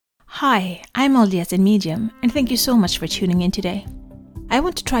Hi, I'm LDS in Medium, and thank you so much for tuning in today. I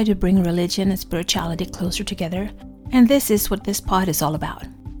want to try to bring religion and spirituality closer together, and this is what this pod is all about.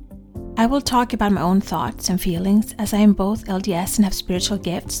 I will talk about my own thoughts and feelings as I am both LDS and have spiritual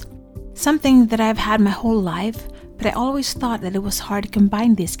gifts, something that I've had my whole life, but I always thought that it was hard to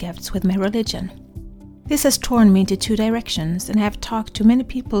combine these gifts with my religion. This has torn me into two directions, and I have talked to many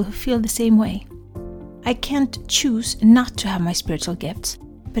people who feel the same way. I can't choose not to have my spiritual gifts,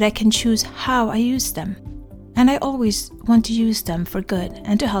 but I can choose how I use them. And I always want to use them for good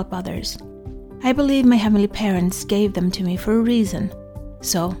and to help others. I believe my heavenly parents gave them to me for a reason.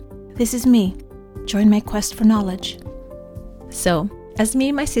 So, this is me. Join my quest for knowledge. So, as me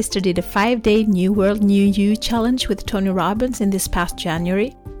and my sister did a 5-day New World, New You challenge with Tony Robbins in this past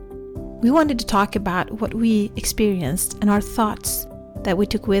January, we wanted to talk about what we experienced and our thoughts that we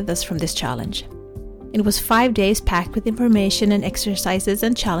took with us from this challenge. It was 5 days packed with information and exercises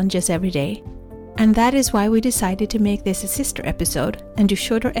and challenges every day. And that is why we decided to make this a sister episode and do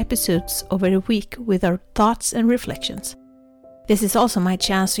shorter episodes over the week with our thoughts and reflections. This is also my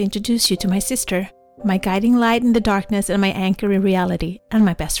chance to introduce you to my sister, my guiding light in the darkness and my anchor in reality, and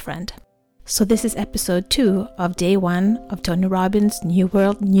my best friend. So this is episode 2 of day 1 of Tony Robbins' New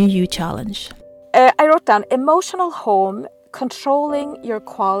World, New You challenge. I wrote down emotional home, controlling your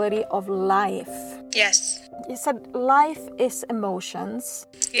quality of life. Yes. You said life is emotions.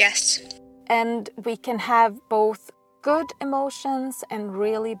 Yes. And we can have both good emotions and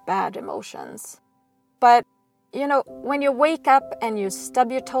really bad emotions. But, you know, when you wake up and you stub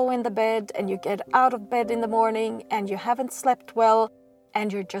your toe in the bed and you get out of bed in the morning and you haven't slept well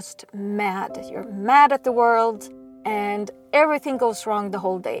and you're just mad. You're mad at the world and everything goes wrong the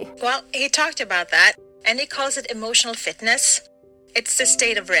whole day. Well, he talked about that. And he calls it emotional fitness. It's the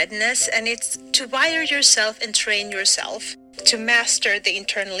state of readiness, and it's to wire yourself and train yourself to master the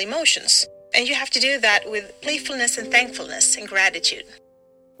internal emotions. And you have to do that with playfulness and thankfulness and gratitude.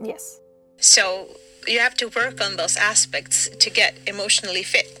 Yes. So you have to work on those aspects to get emotionally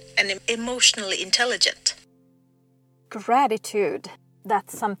fit and emotionally intelligent. Gratitude.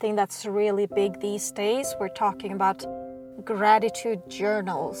 That's something that's really big these days. We're talking about gratitude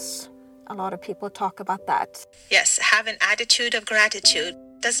journals. A lot of people talk about that. Yes, have an attitude of gratitude.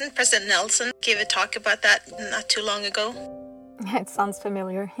 Doesn't President Nelson give a talk about that not too long ago? It sounds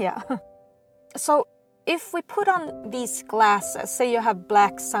familiar, yeah. So if we put on these glasses, say you have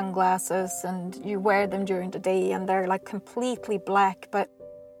black sunglasses and you wear them during the day and they're like completely black, but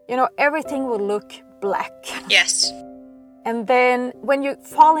you know, everything will look black. Yes. And then when you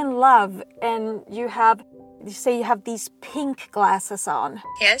fall in love and you say you have these pink glasses on.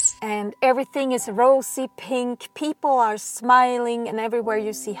 Yes. And everything is rosy pink. People are smiling and everywhere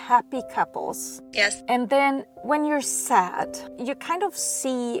you see happy couples. Yes. And then when you're sad, you kind of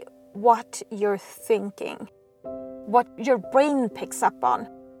see what you're thinking, what your brain picks up on.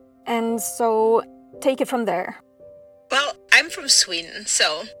 And so take it from there. Well, I'm from Sweden,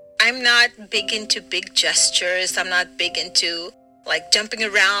 so I'm not big into big gestures. I'm not big into like jumping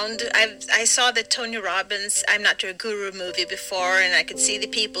around. I saw the Tony Robbins I'm Not Your Guru movie before, and I could see the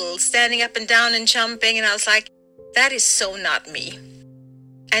people standing up and down and jumping, and I was like, that is so not me.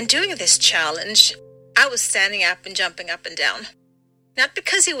 And doing this challenge, I was standing up and jumping up and down. Not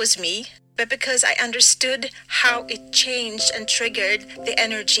because it was me, but because I understood how it changed and triggered the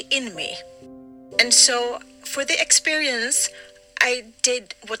energy in me. And so for the experience, I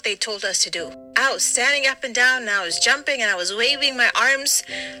did what they told us to do. I was standing up and down, and I was jumping, and I was waving my arms,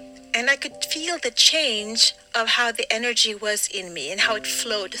 and I could feel the change of how the energy was in me and how it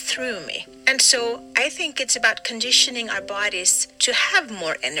flowed through me. And so I think it's about conditioning our bodies to have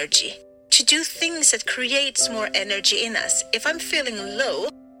more energy, to do things that creates more energy in us. If I'm feeling low,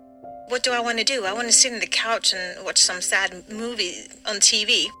 what do I want to do? I want to sit on the couch and watch some sad movie on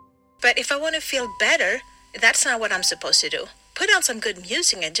TV. But if I want to feel better, that's not what I'm supposed to do. Put on some good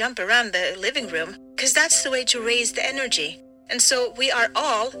music and jump around the living room, because that's the way to raise the energy. And so we are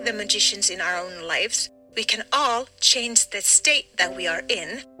all the magicians in our own lives. We can all change the state that we are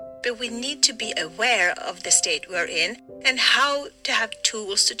in, but we need to be aware of the state we're in and how to have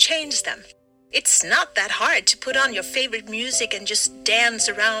tools to change them. It's not that hard to put on your favorite music and just dance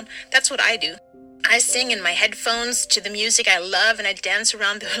around. That's what I do. I sing in my headphones to the music I love, and I dance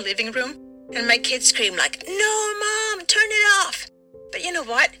around the living room. And my kids scream like, "No, Mom, turn it off." But you know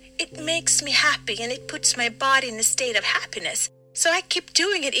what? It makes me happy, and it puts my body in a state of happiness. So I keep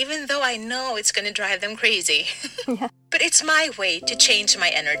doing it even though I know it's going to drive them crazy. Yeah. But it's my way to change my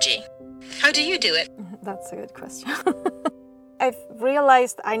energy. How do you do it? That's a good question. I've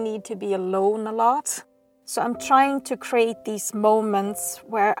realized I need to be alone a lot. So I'm trying to create these moments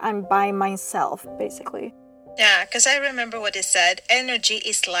where I'm by myself, basically. Yeah, because I remember what it said. Energy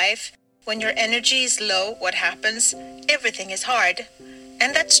is life. When your energy is low, what happens? Everything is hard.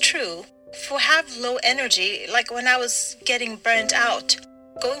 And that's true. If we have low energy, like when I was getting burnt out,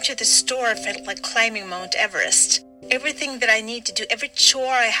 going to the store felt like climbing Mount Everest. Everything that I need to do, every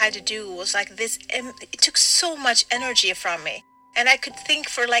chore I had to do was like this. It took so much energy from me. And I could think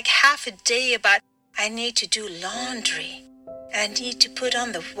for like half a day about, I need to do laundry. And I need to put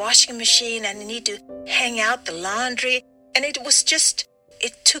on the washing machine and I need to hang out the laundry. And it was just,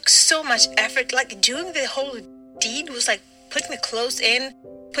 it took so much effort. Like doing the whole deed was like putting the clothes in,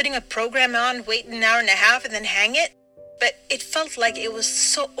 putting a program on, waiting an hour and a half and then hang it. But it felt like it was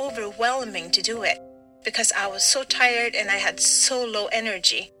so overwhelming to do it because I was so tired and I had so low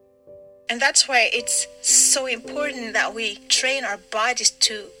energy. And that's why it's so important that we train our bodies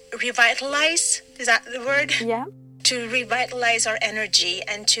to revitalize. Is that the word? Yeah. To revitalize our energy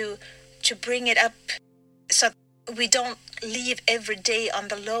and to bring it up so we don't leave every day on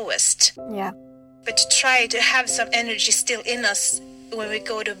the lowest. Yeah. But to try to have some energy still in us when we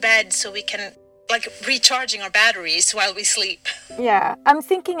go to bed so we can like recharging our batteries while we sleep. Yeah. I'm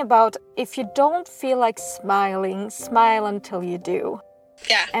thinking about if you don't feel like smiling, smile until you do.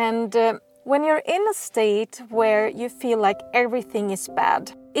 Yeah. And when you're in a state where you feel like everything is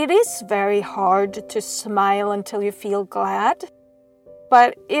bad, it is very hard to smile until you feel glad,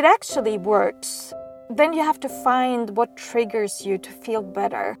 but it actually works. Then you have to find what triggers you to feel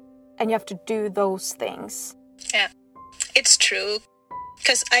better, and you have to do those things. Yeah, it's true.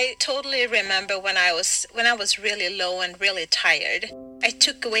 Because I totally remember when I was really low and really tired, I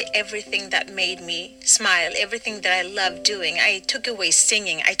took away everything that made me smile, everything that I loved doing. I took away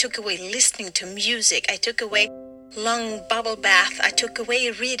singing. I took away listening to music. I took away long bubble bath. I took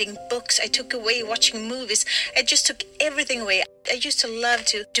away reading books. I took away watching movies. I just took everything away. I used to love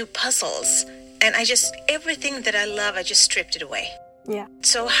to do puzzles. And everything that I love, I just stripped it away. Yeah.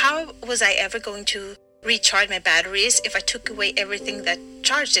 So how was I ever going to recharge my batteries if I took away everything that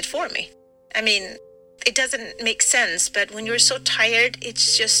charged it for me? I mean, it doesn't make sense, but when you're so tired,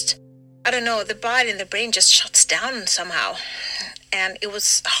 it's just, I don't know, the body and the brain just shuts down somehow. And it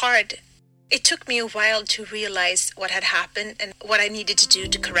was hard. It took me a while to realize what had happened and what I needed to do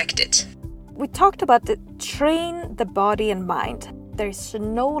to correct it. We talked about train the body and mind. There's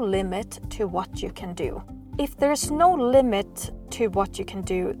no limit to what you can do. If there's no limit to what you can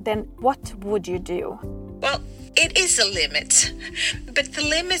do, then what would you do? Well, it is a limit, but the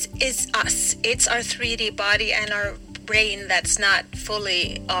limit is us. It's our 3D body and our brain that's not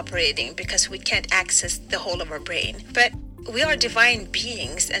fully operating because we can't access the whole of our brain. But we are divine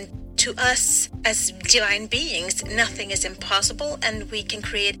beings, and to us as divine beings, nothing is impossible and we can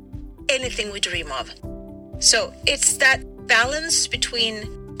create anything we dream of. So it's that balance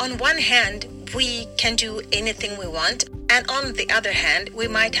between, on one hand, we can do anything we want, and on the other hand, we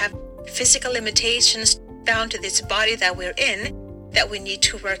might have physical limitations down to this body that we're in that we need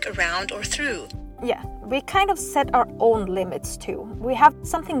to work around or through. Yeah, we kind of set our own limits too. We have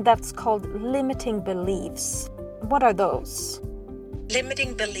something that's called limiting beliefs. What are those?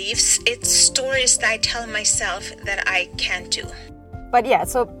 Limiting beliefs, it's stories that I tell myself that I can't do. But yeah,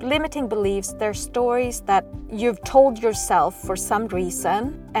 so limiting beliefs, they're stories that you've told yourself for some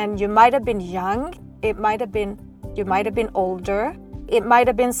reason, and you might have been young, you might have been older, it might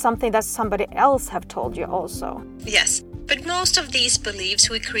have been something that somebody else have told you also. Yes, but most of these beliefs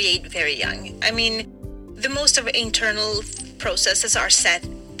we create very young. I mean, the most of our internal processes are set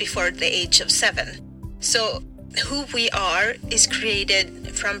before the age of 7. So who we are is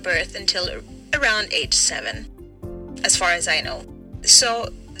created from birth until around age 7, as far as I know. So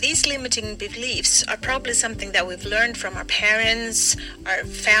these limiting beliefs are probably something that we've learned from our parents, our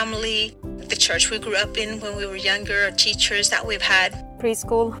family, the church we grew up in when we were younger, our teachers that we've had.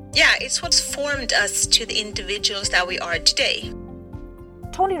 Preschool. Yeah, it's what's formed us to the individuals that we are today.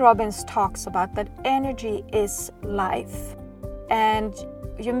 Tony Robbins talks about that energy is life. And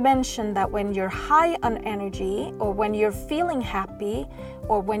you mentioned that when you're high on energy, or when you're feeling happy,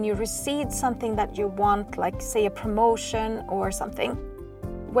 or when you receive something that you want, like say a promotion or something,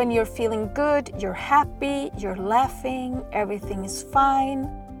 when you're feeling good, you're happy, you're laughing, everything is fine,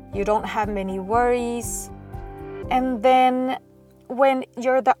 you don't have many worries. And then when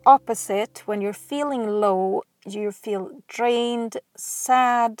you're the opposite, when you're feeling low, you feel drained,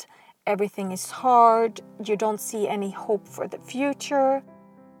 sad, everything is hard, you don't see any hope for the future.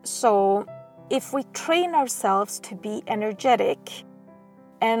 So if we train ourselves to be energetic,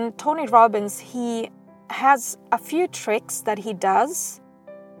 and Tony Robbins, he has a few tricks that he does.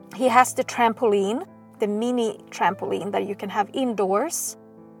 He has the trampoline. the mini trampoline that you can have indoors.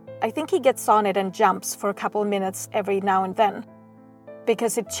 I think he gets on it and jumps for a couple of minutes every now and then,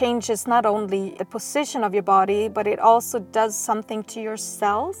 because it changes not only the position of your body, but it also does something to your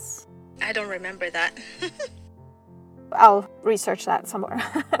cells. I don't remember that. I'll research that somewhere.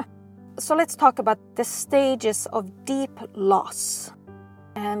 So let's talk about the stages of deep loss.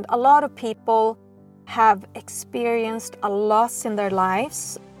 And a lot of people have experienced a loss in their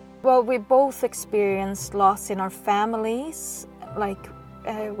lives. Well, we both experienced loss in our families, like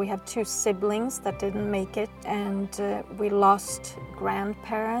we have 2 siblings that didn't make it, and we lost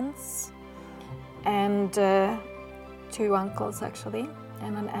grandparents and 2 uncles actually,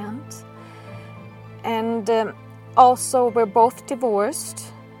 and an aunt. And also we're both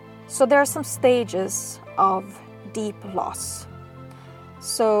divorced. So there are some stages of deep loss.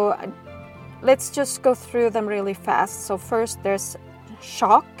 So let's just go through them really fast. So first there's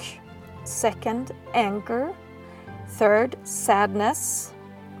shock, second anger, third sadness,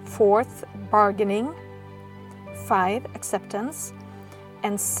 fourth bargaining, 5 acceptance,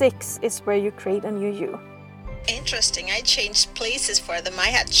 and 6 is where you create a new you. Interesting. I changed places for them. I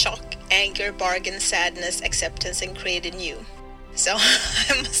had shock, anger, bargain, sadness, acceptance, and created new. So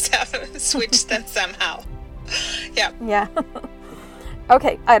I must have switched them somehow. Yeah.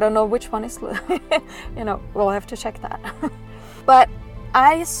 Okay, I don't know which one is, we'll have to check that. But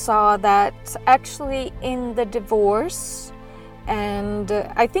I saw that actually in the divorce, and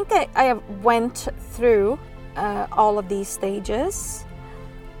I think I went through all of these stages.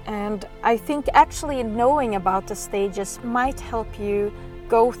 And I think actually knowing about the stages might help you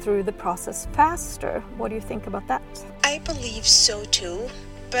go through the process faster. What do you think about that? I believe so too.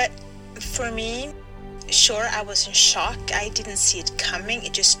 But for me, sure, I was in shock. I didn't see it coming.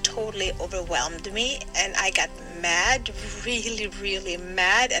 It just totally overwhelmed me. And I got mad, really, really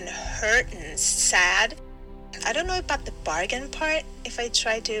mad and hurt and sad. I don't know about the bargain part. If I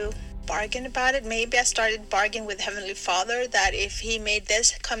try to bargain about it, maybe I started bargaining with Heavenly Father that if he made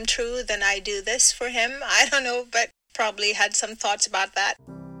this come true, then I do this for him. I don't know, but probably had some thoughts about that.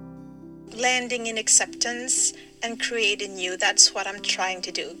 Landing in acceptance and create a new, that's what I'm trying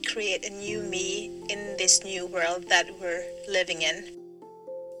to do. Create a new me in this new world that we're living in.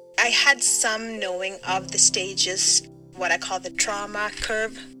 I had some knowing of the stages, what I call the trauma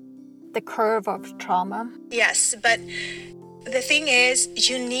curve. The curve of trauma? Yes, but the thing is,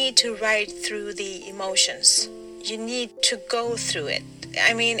 you need to ride through the emotions. You need to go through it.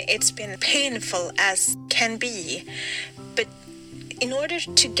 I mean, it's been painful as can be, but in order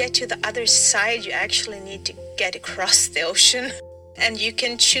to get to the other side, you actually need to get across the ocean. And you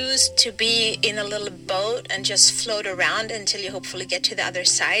can choose to be in a little boat and just float around until you hopefully get to the other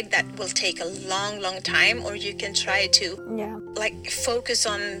side. That will take a long, long time. Or you can try to focus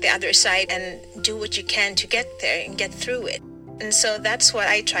on the other side and do what you can to get there and get through it. And so that's what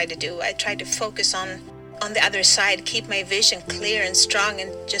I try to do. I try to focus on the other side, keep my vision clear and strong,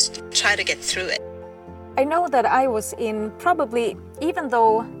 and just try to get through it. I know that I was in probably, even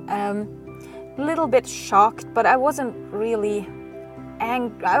though a little bit shocked, but I wasn't really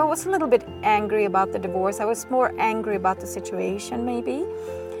angry. I was a little bit angry about the divorce. I was more angry about the situation maybe.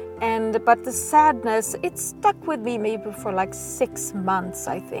 But the sadness, it stuck with me maybe for like 6 months,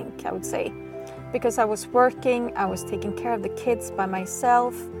 I think, I would say. Because I was working, I was taking care of the kids by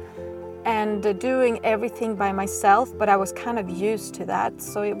myself and doing everything by myself, but I was kind of used to that,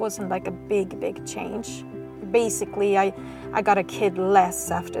 so it wasn't like a big change. Basically, I got a kid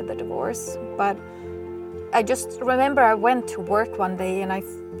less after the divorce, but I just remember I went to work one day and I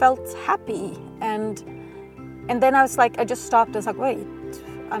felt happy, and then I was like, I just stopped. I was like, wait,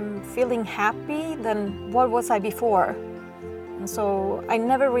 I'm feeling happy? Then what was I before? And so I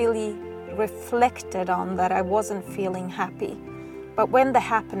never really reflected on that I wasn't feeling happy. But when the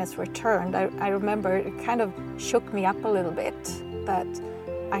happiness returned, I remember it kind of shook me up a little bit that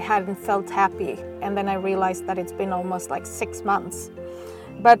I hadn't felt happy. And then I realized that it's been almost like 6 months.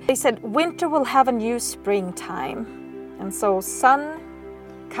 But they said winter will have a new springtime. And so sun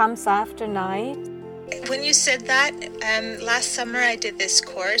comes after night. When you said that, last summer I did this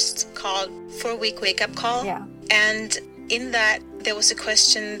course called 4-Week Wake Up Call. Yeah. And in that, there was a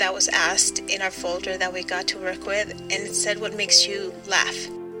question that was asked in our folder that we got to work with, and it said, what makes you laugh?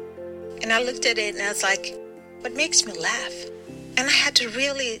 And I looked at it and I was like, what makes me laugh? And I had to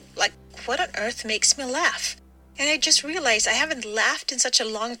really, what on earth makes me laugh? And I just realized I haven't laughed in such a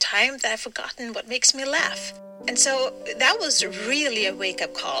long time that I've forgotten what makes me laugh. And so that was really a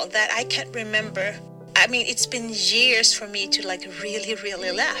wake-up call that I can't remember. I mean, it's been years for me to really,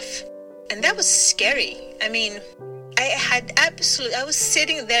 really laugh. And that was scary. I mean, I was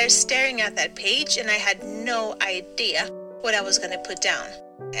sitting there staring at that page and I had no idea what I was going to put down.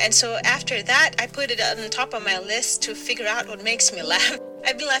 And so after that, I put it on the top of my list to figure out what makes me laugh.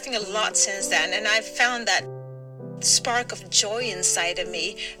 I've been laughing a lot since then, and I've found that spark of joy inside of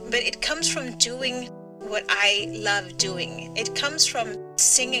me, but it comes from doing what I love doing. It comes from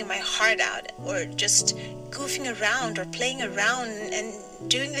singing my heart out, or just goofing around or playing around and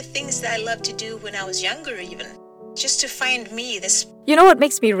doing the things that I loved to do when I was younger even. Just to find me this... You know what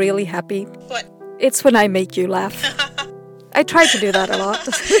makes me really happy? What? It's when I make you laugh. I try to do that a lot.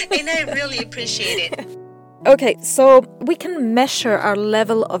 And I really appreciate it. Okay, so we can measure our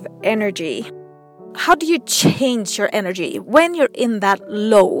level of energy. How do you change your energy when you're in that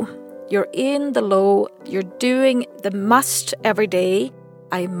low? You're in the low, you're doing the must every day.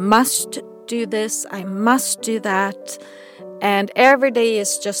 I must do this, I must do that. And every day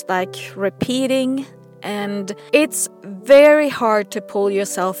is just like repeating. And it's very hard to pull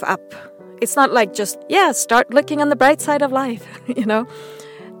yourself up. It's not like just, start looking on the bright side of life, you know.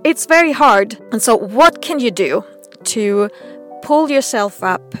 It's very hard. And so what can you do to pull yourself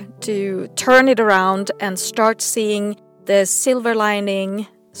up, to turn it around and start seeing the silver lining,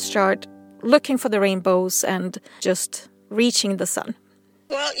 start looking for the rainbows and just reaching the sun?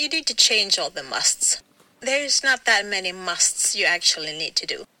 Well, you need to change all the musts. There's not that many musts you actually need to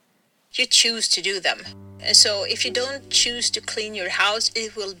do. You choose to do them. And so if you don't choose to clean your house,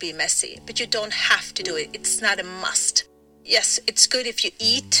 it will be messy. But you don't have to do it. It's not a must. Yes, it's good if you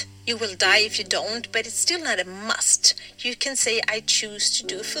eat. You will die if you don't, but it's still not a must. You can say, I choose to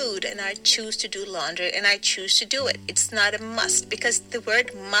do food, and I choose to do laundry, and I choose to do it. It's not a must, because the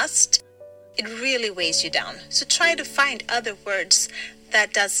word must, it really weighs you down. So try to find other words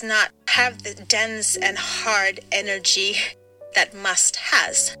that does not have the dense and hard energy that must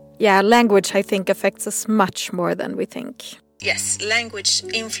has. Yeah, language, I think, affects us much more than we think. Yes, language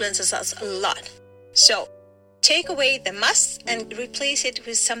influences us a lot. So, take away the must and replace it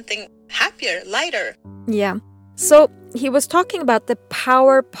with something happier, lighter. Yeah. So, he was talking about the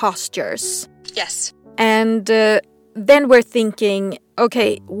power postures. Yes. And then we're thinking,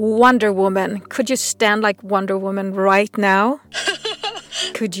 okay, Wonder Woman. Could you stand like Wonder Woman right now?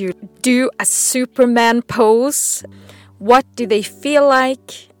 Could you do a Superman pose? What do they feel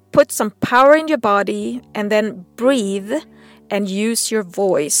like? Put some power in your body and then breathe and use your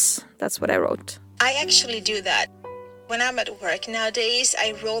voice. That's what I wrote. I actually do that. When I'm at work nowadays,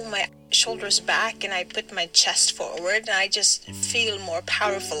 I roll my shoulders back and I put my chest forward, and I just feel more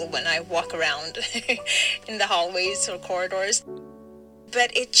powerful when I walk around in the hallways or corridors.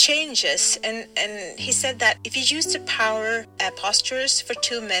 But it changes, and he said that if you use the power postures for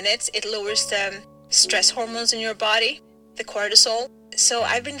 2 minutes, it lowers the stress hormones in your body, the cortisol. So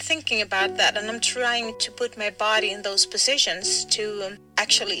I've been thinking about that, and I'm trying to put my body in those positions to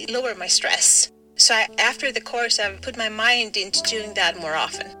actually lower my stress. So after the course, I've put my mind into doing that more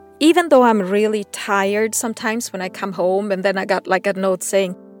often. Even though I'm really tired sometimes when I come home, and then I got like a note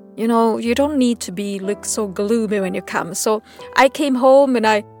saying, you know, you don't need to look so gloomy when you come. So I came home and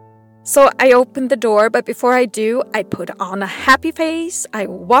I opened the door, but before I do, I put on a happy face. I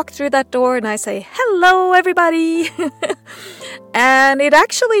walk through that door and I say, hello, everybody. And it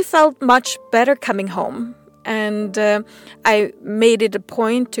actually felt much better coming home. And I made it a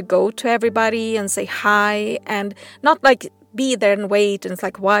point to go to everybody and say hi, and not like be there and wait. And it's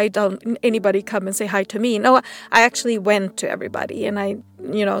like, why don't anybody come and say hi to me? No, I actually went to everybody and I,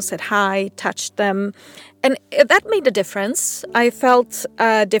 said hi, touched them. And that made a difference. I felt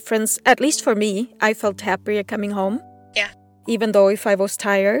a difference, at least for me. I felt happier coming home. Yeah. Even though if I was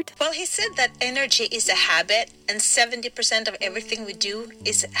tired. Well, he said that energy is a habit, and 70% of everything we do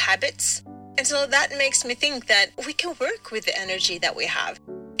is habits. And so that makes me think that we can work with the energy that we have.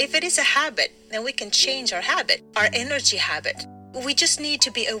 If it is a habit, then we can change our habit, our energy habit. We just need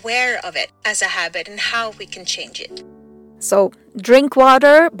to be aware of it as a habit and how we can change it. So drink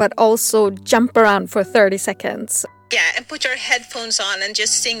water, but also jump around for 30 seconds. Yeah, and put your headphones on and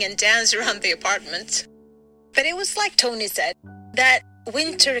just sing and dance around the apartment. But it was like Tony said, that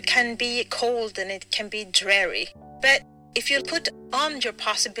winter can be cold and it can be dreary. But if you put on your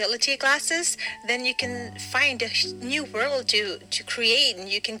possibility glasses, then you can find a new world to create, and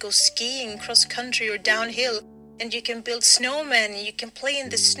you can go skiing cross country or downhill, and you can build snowmen, and you can play in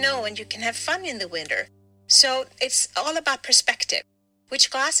the snow, and you can have fun in the winter. So it's all about perspective.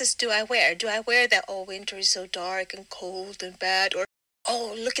 Which glasses do I wear? Do I wear that, winter is so dark and cold and bad? Or,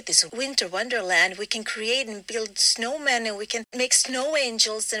 look at this winter wonderland. We can create and build snowmen, and we can make snow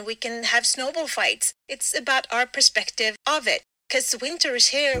angels, and we can have snowball fights. It's about our perspective of it. Because winter is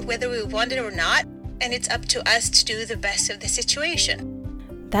here, whether we want it or not. and it's up to us to do the best of the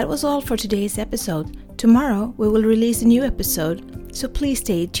situation. That was all for today's episode. Tomorrow we will release a new episode, so please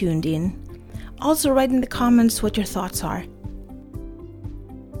stay tuned in. Also write in the comments what your thoughts are.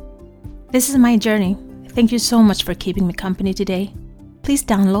 This is my journey. Thank you so much for keeping me company today. Please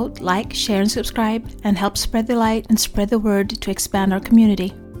download, like, share and subscribe and help spread the light and spread the word to expand our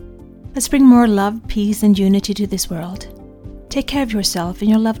community. Let's bring more love, peace and unity to this world. Take care of yourself and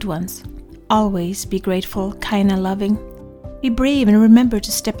your loved ones. Always be grateful, kind and loving. Be brave and remember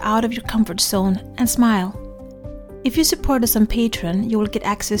to step out of your comfort zone and smile. If you support us on Patreon, you will get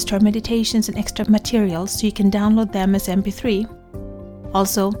access to our meditations and extra materials so you can download them as MP3.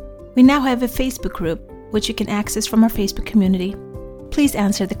 Also, we now have a Facebook group which you can access from our Facebook community. Please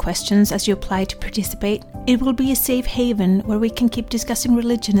answer the questions as you apply to participate. It will be a safe haven where we can keep discussing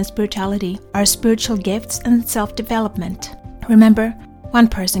religion and spirituality, our spiritual gifts and self-development. Remember, one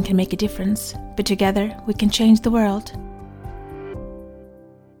person can make a difference, but together we can change the world.